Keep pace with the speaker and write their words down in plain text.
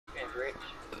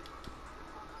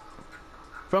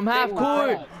From half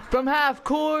court. From half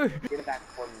court. Get it back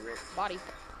for me, Rick. Body.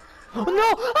 No!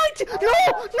 No!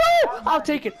 I'll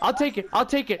take it. I'll take it. I'll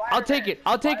take it. I'll take it.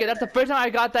 I'll take it. That's the first time I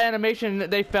got that animation.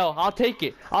 They fell. I'll take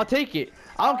it. I'll take it.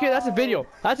 I don't care. That's a video.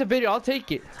 That's a video. I'll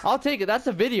take it. I'll take it. That's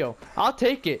a video. I'll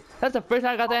take it. That's the first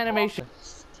time I got that animation.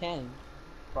 10,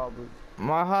 probably.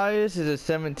 My highest is a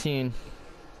 17.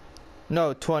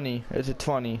 No, 20. It's a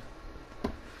 20.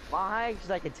 My highest is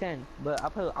like a 10, but I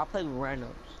play with randoms.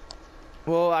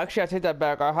 Well, actually, I take that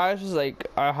back. Our highest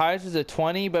was a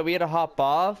 20, but we had to hop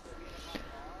off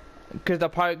because the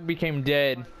park became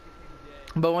dead.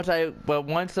 But once I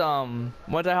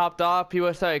hopped off,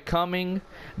 people started coming.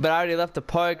 But I already left the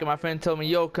park, and my friend told me,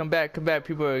 "Yo, come back, come back.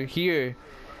 People are here."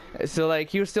 So like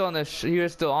he was still on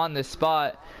the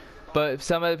spot, but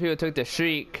some other people took the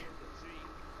streak.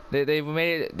 They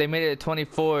made it a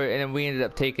 24, and then we ended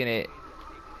up taking it.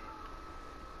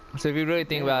 So if you really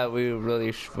think about it,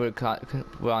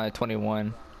 we're on a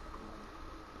 21,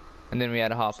 and then we had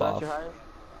to hop off.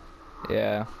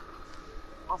 Yeah.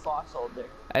 How far I sold there?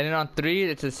 And then on 3,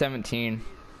 it's a 17.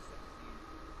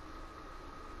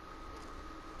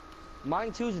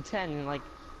 Mine 2 is a 10, and like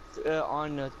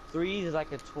on 3 is like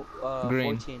a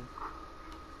Green. 14.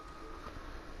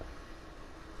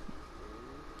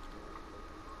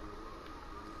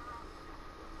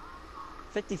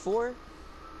 $54.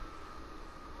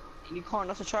 You calling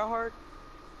us a try hard?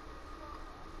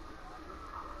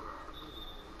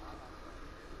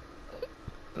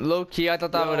 Low key, I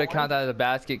thought that would have counted as a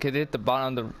basket because it hit the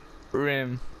bottom of the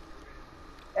rim.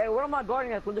 Hey, what am I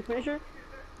guarding at? With the finisher?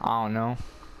 I don't know.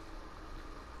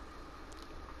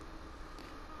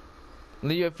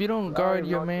 Leo, if you don't guard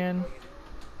your man,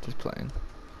 just playing.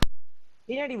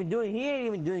 He ain't even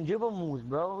doing dribble moves,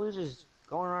 bro. He's just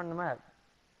going around the map.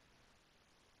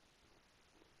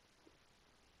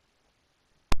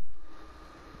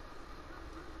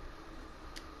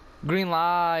 Green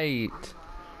light.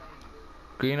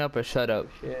 Green up or shut up.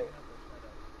 Shit.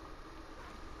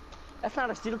 That's not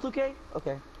a steal 2K?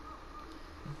 Okay.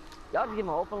 Y'all just give him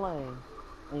an open lane.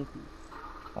 Thank you.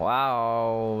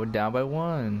 Wow, down by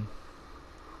 1.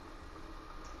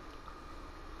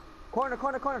 Corner,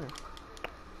 corner, corner.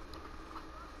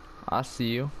 I see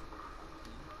you.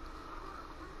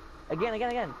 Again,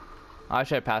 again, again. I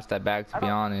should have passed that back, to be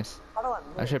honest. How do I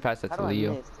miss? I should have passed that to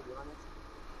Leo.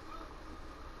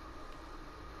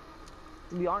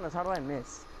 To be honest, how do I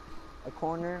miss? A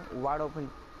corner, wide open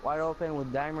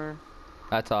with Dimer.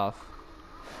 That's off.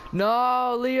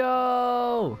 No,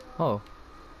 Leo! Oh.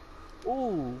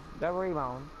 Ooh, that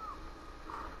rebound.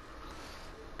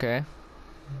 Okay.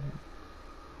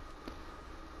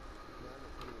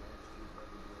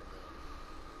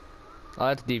 Oh,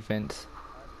 that's defense.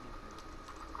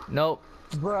 Nope.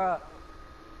 Bruh.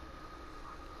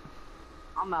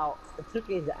 I'm out. It took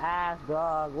his ass,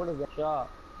 dog. What is that shot?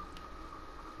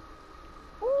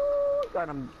 Ooh, got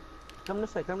him. Come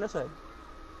this way, come this way.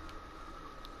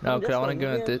 No, cause I want to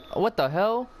go with this. What the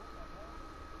hell?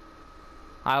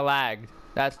 I lagged.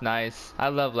 That's nice. I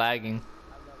love lagging.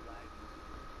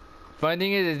 Funny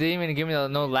thing is, it didn't even give me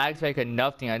no lag spike or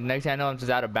nothing. Next thing I know, I'm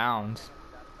just out of bounds.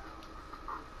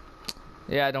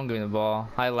 Yeah, don't give me the ball.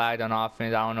 I lagged on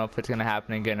offense. I don't know if it's gonna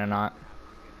happen again or not.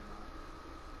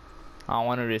 I don't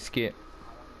want to risk it.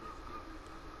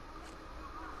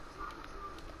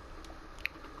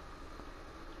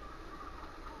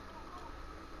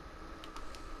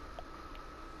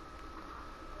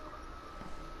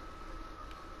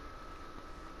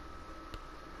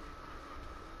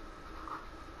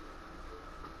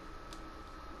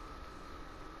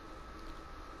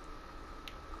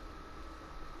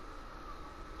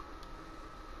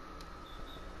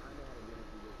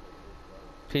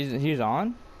 He's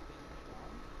on?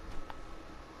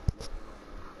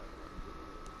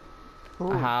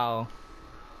 Ooh. How?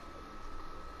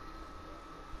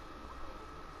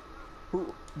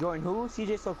 Who? Jordan who?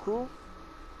 CJ so cool?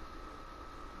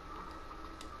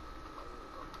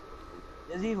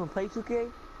 Does he even play 2K?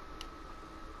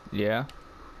 Yeah.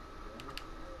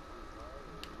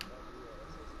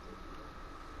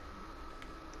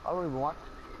 I don't even watch.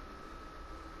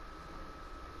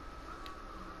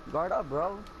 Guard up,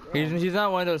 bro. He's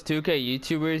not one of those 2K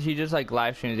YouTubers. He just like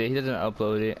live streams it. He doesn't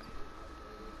upload it.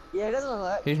 Yeah, he doesn't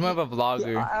like. He's more of a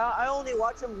vlogger. I only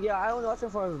watch him. Yeah, I only watch him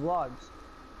for his vlogs.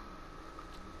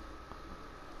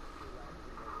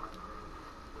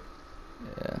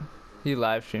 Yeah, he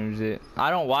live streams it. I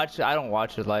don't watch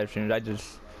his live streams. I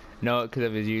just know it because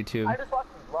of his YouTube. I just watch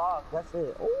his vlogs. That's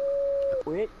it. Ooh,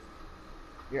 quit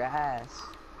your ass.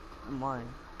 I'm mine.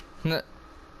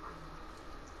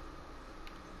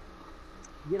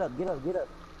 Get up, get up, get up.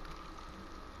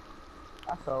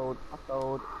 I sold. I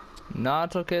sold. Nah,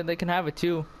 it's okay. They can have it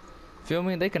too. Feel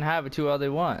me? They can have it too all they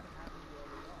want.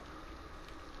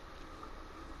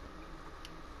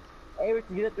 Hey,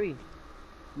 Richard, get a 3.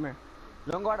 Come here.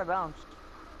 Don't go out of bounds.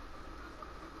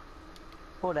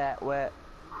 Pull that wet.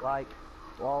 Like,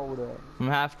 whoa there. From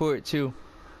half court too.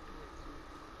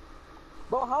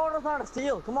 Bro, how are those not a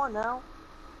steal? Come on now.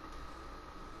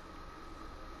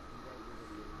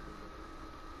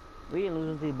 We ain't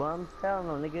losing to these bums. Hell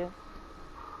no, nigga.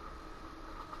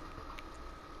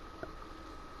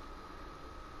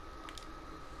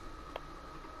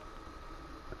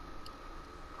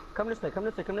 Come this way, come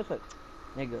this way, come this way.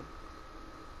 Nigga.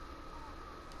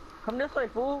 Come this way,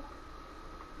 fool.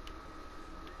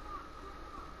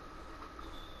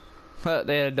 They had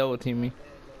to double team me.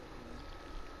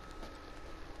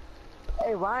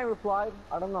 Hey, Ryan replied.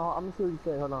 I don't know. I'm gonna see what he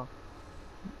said. Hold on.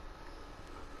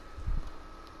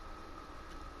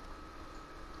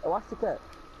 Hey, watch the cut.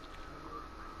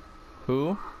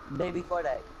 Who? Baby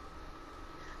Kodak.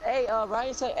 Hey,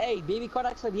 Ryan said, hey, Baby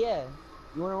Kodak said, yeah.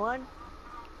 You wanna run?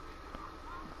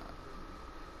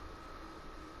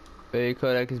 Baby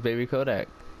Kodak is Baby Kodak.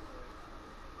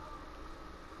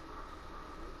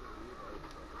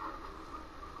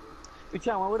 You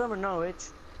trying to run with him or no, Rich?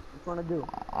 What you wanna do?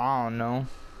 I don't know.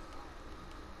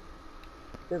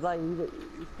 Cause like, he's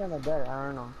kinda better. I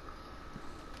don't know.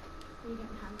 You getting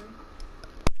hungry?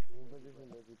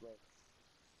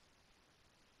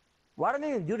 Why don't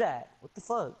you do that? What the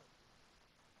fuck?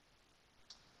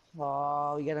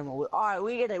 Oh, we get him. Alright,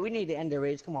 we get it. We need to end the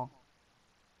race. Come on.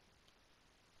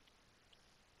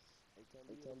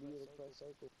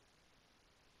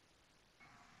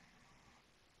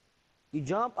 You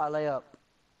jump, I lay up.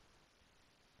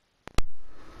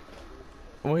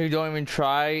 When you don't even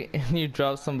try and you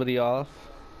drop somebody off.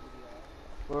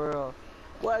 For real.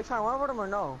 What, are you trying to run with him or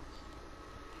no?